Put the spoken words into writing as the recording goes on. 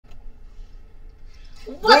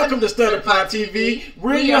Welcome to StutterPod TV.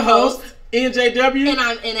 We're your hosts, NJW. And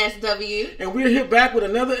I'm NSW. And we're here back with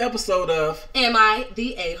another episode of Am I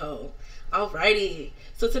the A-hole? Alrighty.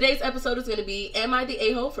 So today's episode is going to be Am I the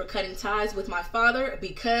A-hole for cutting ties with my father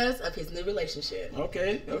because of his new relationship?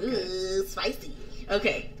 Okay. Ooh, spicy.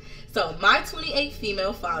 Okay. So my 28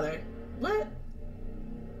 female father. What?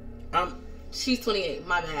 She's 28.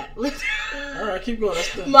 My bad. All right, keep going.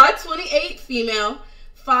 My 28 female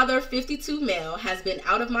father, 52 male, has been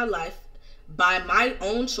out of my life by my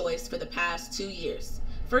own choice for the past 2 years.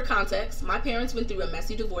 For context, my parents went through a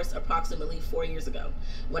messy divorce approximately 4 years ago.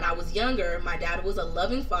 When I was younger, my dad was a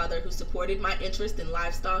loving father who supported my interest in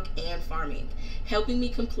livestock and farming, helping me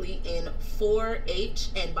complete in 4-H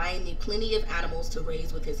and buying me plenty of animals to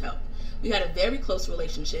raise with his help. We had a very close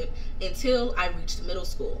relationship until I reached middle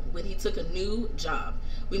school when he took a new job.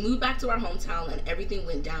 We moved back to our hometown and everything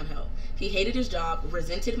went downhill. He hated his job,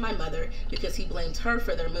 resented my mother because he blamed her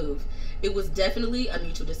for their move. It was definitely a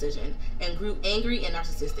mutual decision and grew angry and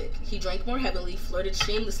narcissistic. He drank more heavily, flirted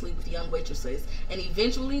shamelessly with young waitresses, and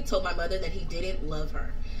eventually told my mother that he didn't love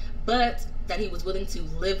her, but that he was willing to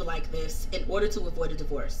live like this in order to avoid a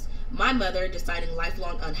divorce. My mother, deciding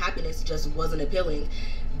lifelong unhappiness just wasn't appealing,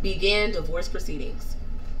 began divorce proceedings.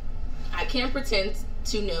 I can't pretend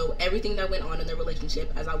to know everything that went on in their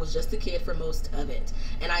relationship, as I was just a kid for most of it,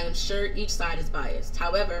 and I am sure each side is biased.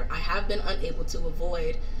 However, I have been unable to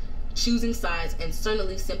avoid choosing sides and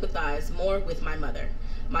certainly sympathize more with my mother.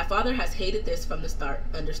 My father has hated this from the start,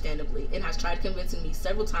 understandably, and has tried convincing me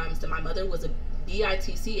several times that my mother was a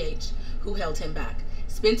bitch who held him back,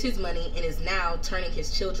 spent his money, and is now turning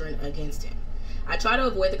his children against him. I try to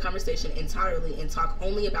avoid the conversation entirely and talk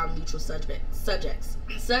only about neutral subjects,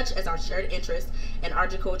 such as our shared interests in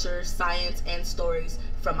agriculture, science, and stories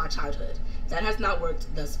from my childhood. That has not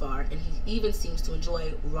worked thus far, and he even seems to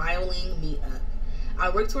enjoy riling me up. I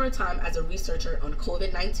worked for a time as a researcher on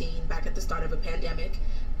COVID-19 back at the start of a pandemic,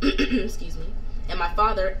 excuse me, and my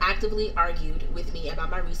father actively argued with me about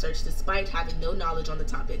my research despite having no knowledge on the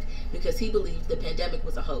topic because he believed the pandemic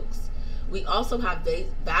was a hoax. We also have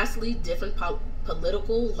vastly different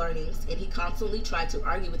political learnings, and he constantly tried to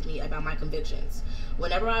argue with me about my convictions.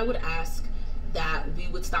 Whenever I would ask that we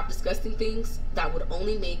would stop discussing things that would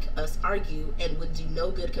only make us argue and would do no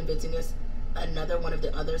good convincing us another one of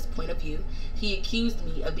the other's point of view, he accused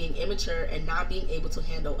me of being immature and not being able to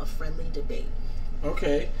handle a friendly debate.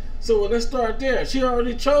 Okay. So let's start there. She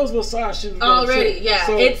already chose what side she was going to already, yeah.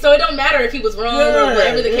 So it don't matter if he was wrong or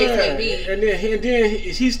whatever the case may be. And then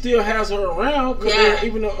he still has her around,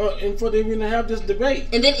 even though, and for them to have this debate.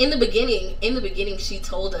 And then in the beginning, she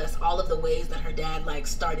told us all of the ways that her dad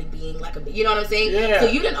started being like a, you know what I'm saying? Yeah. So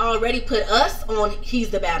you didn't already put us on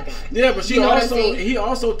he's the bad guy. Yeah, but he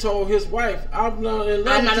also told his wife, I'm not in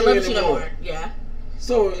love with you no more. Yeah.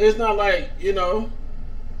 So it's not like,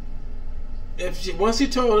 once he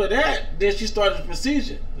told her that, then she started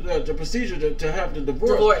the procedure to have the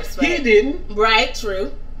divorce. Right. He didn't. Right,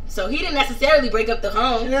 true. So he didn't necessarily break up the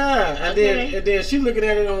home. Yeah, and then she looking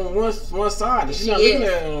at it on one side. She's not looking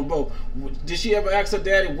at it on both. Did she ever ask her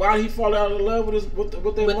daddy why he fall out of love with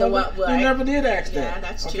their mother? He never did ask that. Yeah,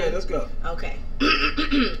 that's true. Okay, let's go. Okay.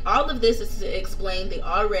 All of this is to explain the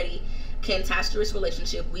already cantankerous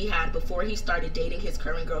relationship we had before he started dating his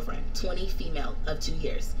current girlfriend, 20 female of 2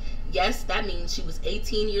 years. Yes, that means she was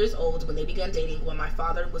 18 years old when they began dating, when my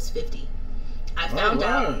father was 50. I found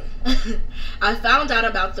out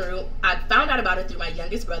about it through my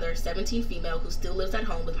youngest brother, 17 female, who still lives at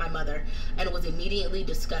home with my mother, and was immediately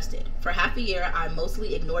disgusted. For half a year, I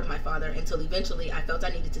mostly ignored my father until eventually I felt I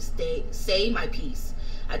needed to say my piece.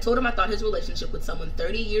 I told him I thought his relationship with someone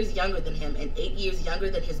 30 years younger than him and 8 years younger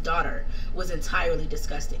than his daughter was entirely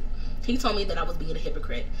disgusting. He told me that I was being a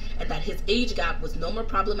hypocrite and that his age gap was no more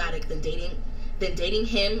problematic than dating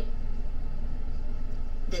him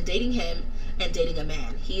and dating a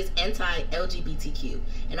man. He is anti-LGBTQ,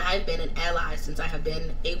 and I have been an ally since I have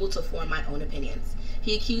been able to form my own opinions.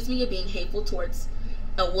 He accused me of being hateful towards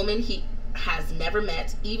a woman he has never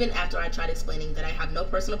met, even after I tried explaining that I have no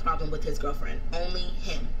personal problem with his girlfriend, only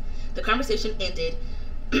him. The conversation ended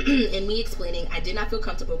in me explaining I did not feel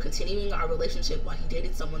comfortable continuing our relationship while he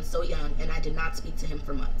dated someone so young, and I did not speak to him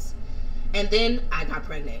for months. And then I got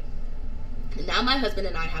pregnant. Now my husband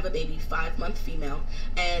and I have a baby, 5-month female,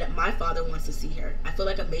 and my father wants to see her. I feel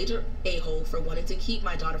like a major a-hole for wanting to keep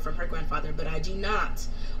my daughter from her grandfather, but I do not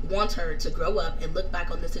want her to grow up and look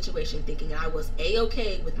back on this situation thinking I was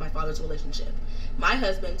a-okay with my father's relationship. My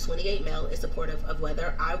husband, 28 male, is supportive of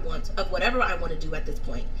whatever I want to do at this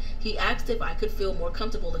point. He asked if I could feel more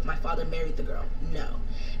comfortable if my father married the girl. No.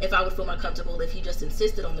 If I would feel more comfortable if he just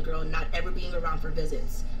insisted on the girl not ever being around for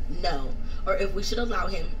visits. No. Or if we should allow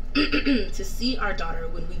him to see our daughter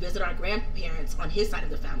when we visit our grandparents on his side of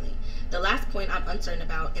the family. The last point I'm uncertain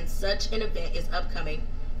about in such an event is upcoming,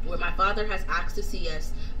 where my father has asked to see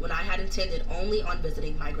us when I had intended only on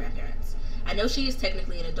visiting my grandparents. I know she is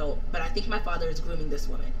technically an adult, but I think my father is grooming this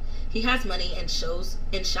woman. He has money and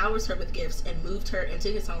showers her with gifts and moved her into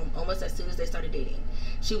his home almost as soon as they started dating.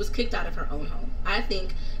 She was kicked out of her own home. I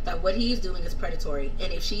think that what he is doing is predatory,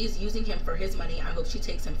 and if she is using him for his money, I hope she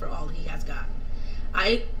takes him for all he has got.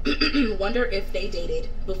 I wonder if they dated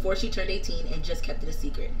before she turned 18 and just kept it a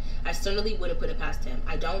secret. I certainly wouldn't put it past him.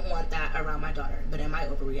 I don't want that around my daughter, but am I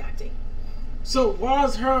overreacting? So why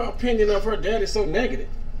is her opinion of her daddy so negative?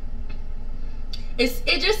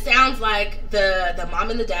 It just sounds like the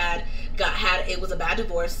mom and the dad it was a bad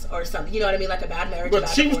divorce or something. You know what I mean? Like a bad marriage. But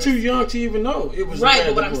she was too young to even know it was right.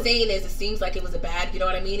 But what I'm saying is, it seems like it was a bad. You know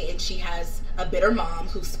what I mean? And she has a bitter mom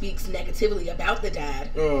who speaks negatively about the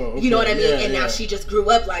dad. Oh, okay. You know what I mean? And now she just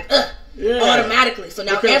grew up like automatically. So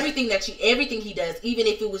now everything he does, even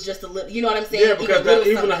if it was just a little, you know what I'm saying? Yeah, because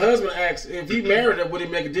even the husband asks if he married her, would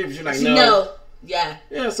it make a difference? She's like, no. No. Yeah.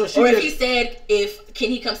 Yeah, so if he said, can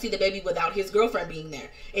he come see the baby without his girlfriend being there?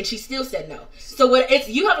 And she still said no. So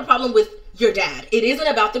you have a problem with your dad. It isn't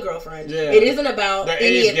about the girlfriend. Yeah. It isn't about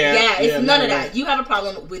any of none of that. You have a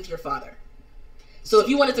problem with your father. So if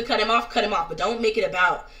you wanted to cut him off, but don't make it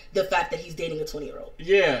about the fact that he's dating a 20-year-old.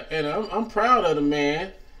 Yeah, and I'm proud of the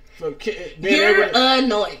man. You're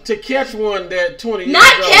annoying. To catch one that 20 years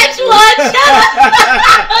Not catch one! Shut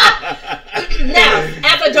up! Now,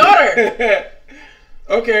 as a daughter...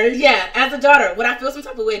 Okay. Yeah, as a daughter, would I feel some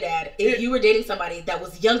type of way, Dad, if you were dating somebody that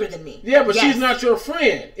was younger than me? Yeah, but she's not your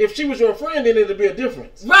friend. If she was your friend, then it'd be a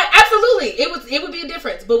difference. Right, absolutely. It would be a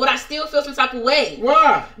difference. But would I still feel some type of way?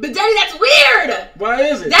 Why? But Daddy, that's weird. Why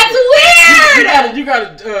is it? That's weird. You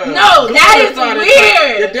gotta no, that is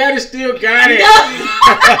weird. Your daddy still got it. No.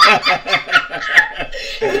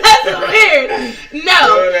 That's weird.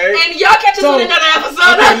 No. And y'all catch us on another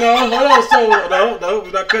episode. Okay, no, hold on. So no,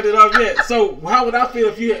 we're not cutting it off yet. So how would I feel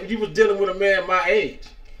if you was dealing with a man my age?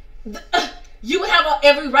 You would have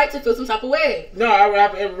every right to feel some type of way. No, I would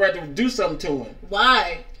have every right to do something to him.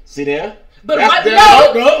 Why? See there? But why?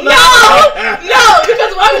 No,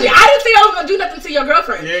 because why would you? I didn't say I was gonna do nothing to your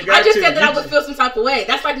girlfriend. I just said that I would feel some type of way.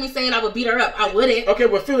 That's like me saying I would beat her up. I wouldn't. Okay,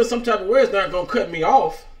 but feeling some type of way is not gonna cut me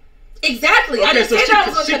off. Exactly. Okay, I didn't say that I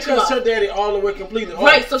was going to cut you off. She cuts her daddy all the way completely off.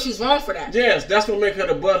 Right, so she's wrong for that. Yes, that's what makes her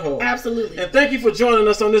the butthole. Absolutely. And thank you for joining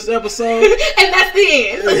us on this episode. And that's the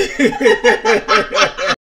end.